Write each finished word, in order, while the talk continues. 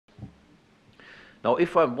Now,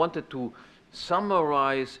 if I wanted to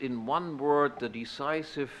summarize in one word the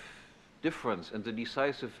decisive difference and the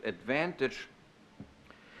decisive advantage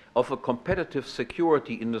of a competitive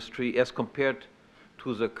security industry as compared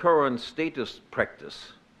to the current statist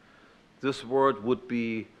practice, this word would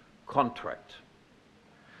be contract.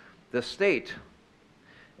 The state,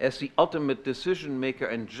 as the ultimate decision maker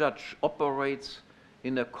and judge, operates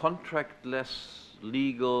in a contractless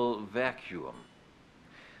legal vacuum.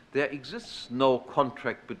 There exists no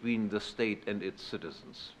contract between the state and its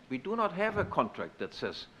citizens. We do not have a contract that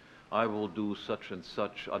says, I will do such and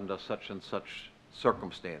such under such and such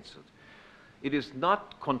circumstances. It is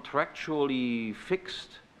not contractually fixed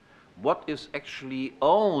what is actually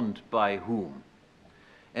owned by whom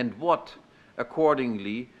and what,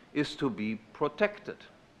 accordingly, is to be protected.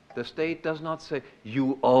 The state does not say,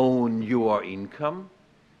 you own your income.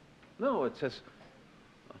 No, it says,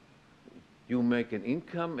 you make an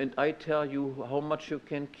income and I tell you how much you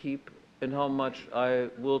can keep and how much I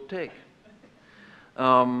will take.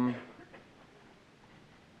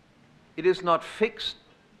 It is not fixed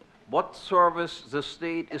what service the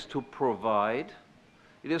state is to provide.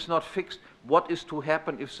 It is not fixed what is to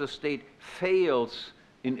happen if the state fails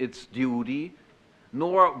in its duty,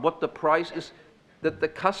 nor what the price is that the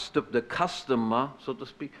customer, so to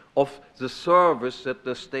speak, of the service that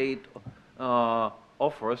the state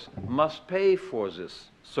offers must pay for this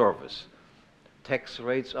service. Tax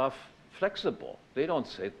rates are flexible. They don't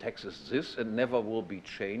say tax is this and never will be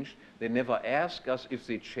changed. They never ask us if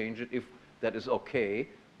they change it, if that is okay.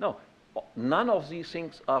 No, none of these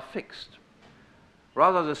things are fixed.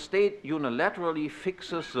 Rather, the state unilaterally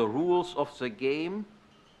fixes the rules of the game,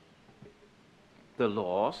 the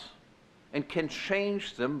laws, and can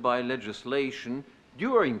change them by legislation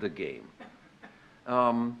during the game.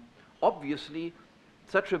 Obviously,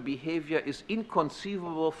 such a behavior is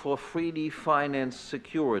inconceivable for freely financed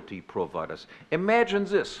security providers. Imagine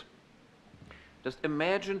this. Just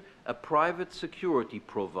imagine a private security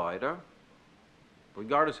provider,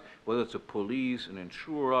 regardless whether it's a police, an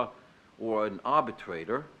insurer, or an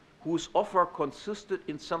arbitrator, whose offer consisted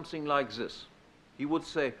in something like this. He would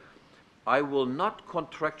say, I will not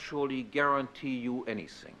contractually guarantee you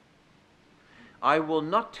anything. I will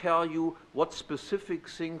not tell you what specific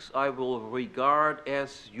things I will regard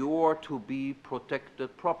as your to be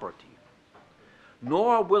protected property.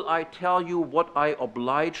 Nor will I tell you what I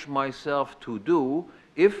oblige myself to do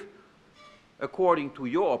if, according to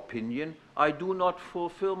your opinion, I do not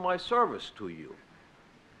fulfill my service to you.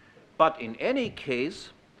 But in any case,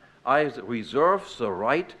 I reserve the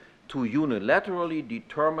right to unilaterally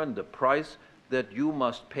determine the price that you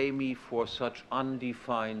must pay me for such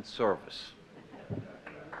undefined service.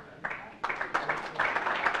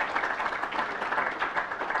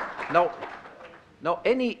 Now,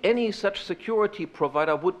 any such security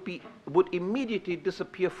provider would immediately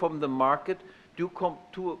disappear from the market due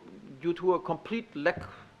to a complete lack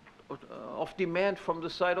of demand from the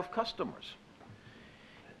side of customers.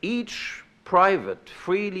 Each private,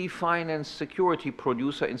 freely financed security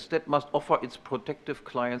producer instead must offer its protective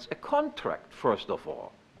clients a contract, first of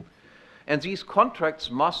all. And these contracts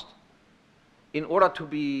must, in order to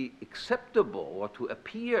be acceptable or to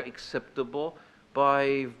appear acceptable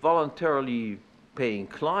by voluntarily paying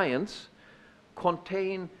clients,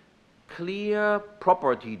 contain clear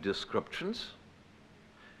property descriptions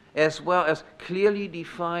as well as clearly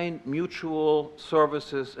defined mutual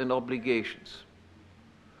services and obligations.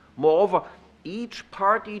 Moreover, each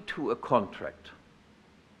party to a contract,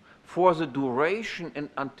 for the duration and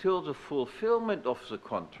until the fulfillment of the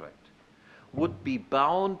contract, would be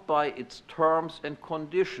bound by its terms and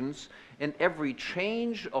conditions, and every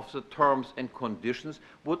change of the terms and conditions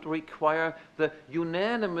would require the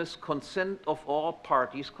unanimous consent of all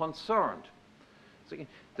parties concerned. So again,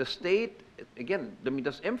 the state, again, let me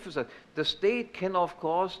just emphasize, the state can, of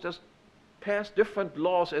course, just pass different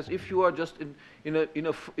laws as if you are just in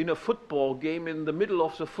a football game. In the middle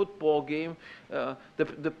of the football game,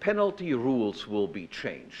 the penalty rules will be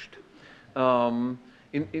changed.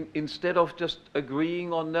 Instead of just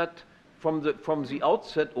agreeing on that from the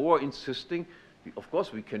outset or insisting, of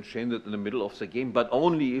course we can change it in the middle of the game, but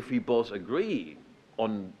only if we both agree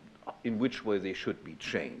on in which way they should be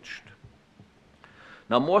changed.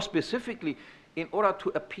 Now, more specifically, in order to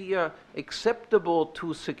appear acceptable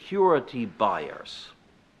to security buyers,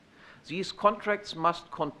 these contracts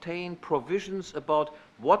must contain provisions about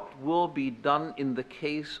what will be done in the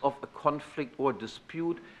case of a conflict or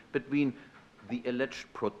dispute between the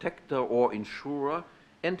alleged protector or insurer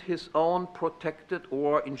and his own protected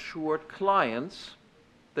or insured clients.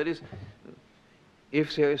 That is,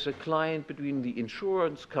 if there is a client between the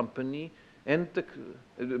insurance company and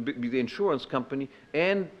the insurance company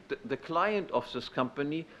and the client of this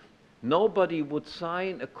company, nobody would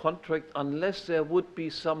sign a contract unless there would be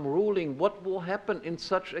some ruling what will happen in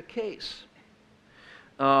such a case.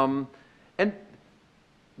 And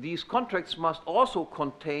these contracts must also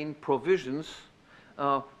contain provisions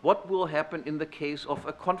what will happen in the case of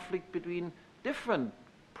a conflict between different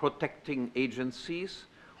protecting agencies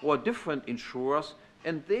or different insurers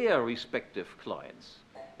and their respective clients.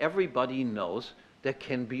 Everybody knows there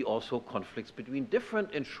can be also conflicts between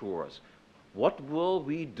different insurers. What will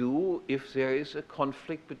we do if there is a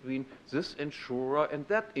conflict between this insurer and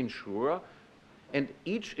that insurer? And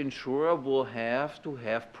each insurer will have to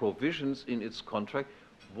have provisions in its contract.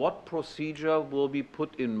 What procedure will be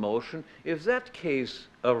put in motion if that case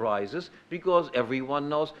arises? Because everyone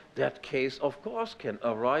knows that case, of course, can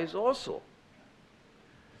arise also.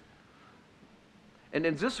 And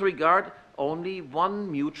in this regard, only one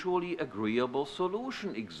mutually agreeable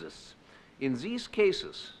solution exists. In these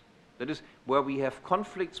cases, that is, where we have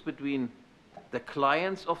conflicts between the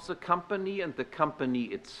clients of the company and the company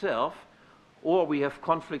itself, or we have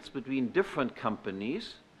conflicts between different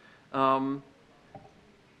companies, the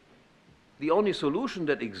only solution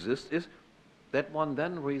that exists is that one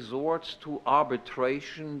then resorts to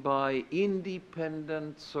arbitration by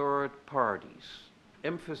independent third parties.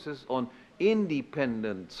 Emphasis on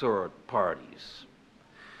independent third parties.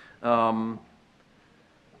 And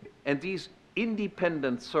these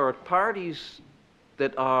independent third parties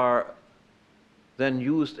that are then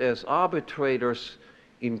used as arbitrators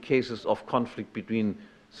in cases of conflict between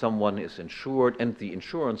someone is insured and the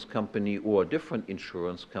insurance company or different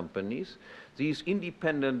insurance companies, these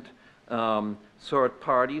independent third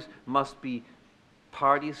parties must be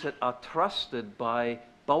parties that are trusted by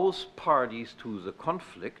both parties to the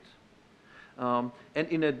conflict. And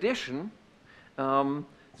in addition,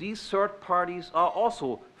 these third parties are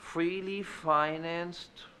also freely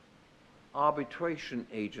financed arbitration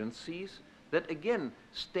agencies that again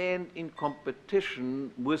stand in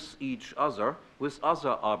competition with each other, with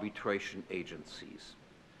other arbitration agencies.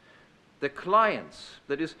 The clients,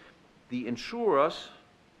 that is, the insurers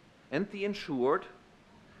and the insured,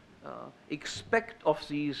 expect of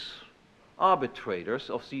these arbitrators,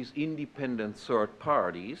 of these independent third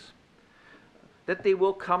parties, that they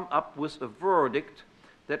will come up with a verdict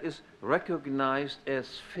that is recognized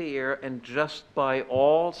as fair and just by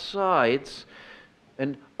all sides,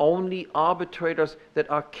 and only arbitrators that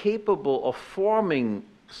are capable of forming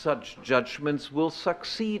such judgments will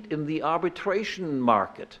succeed in the arbitration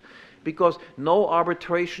market, because no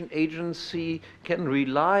arbitration agency can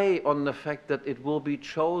rely on the fact that it will be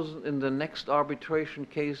chosen in the next arbitration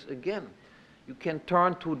case again. You can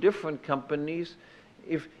turn to different companies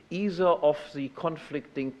if either of the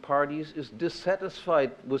conflicting parties is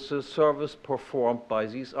dissatisfied with the service performed by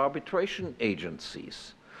these arbitration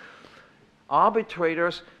agencies.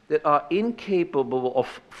 Arbitrators that are incapable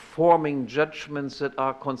of forming judgments that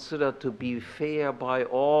are considered to be fair by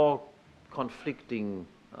all conflicting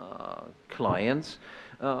clients,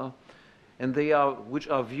 and which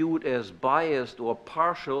are viewed as biased or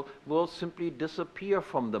partial, will simply disappear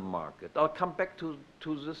from the market. I'll come back to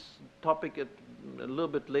this topic a little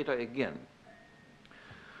bit later again.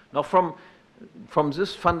 Now, from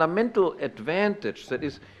this fundamental advantage, that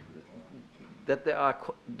is, that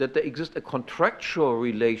there exists a contractual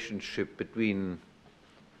relationship between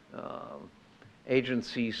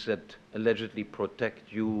agencies that allegedly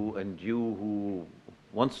protect you and you who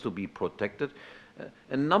wants to be protected,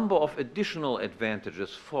 a number of additional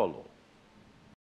advantages follow.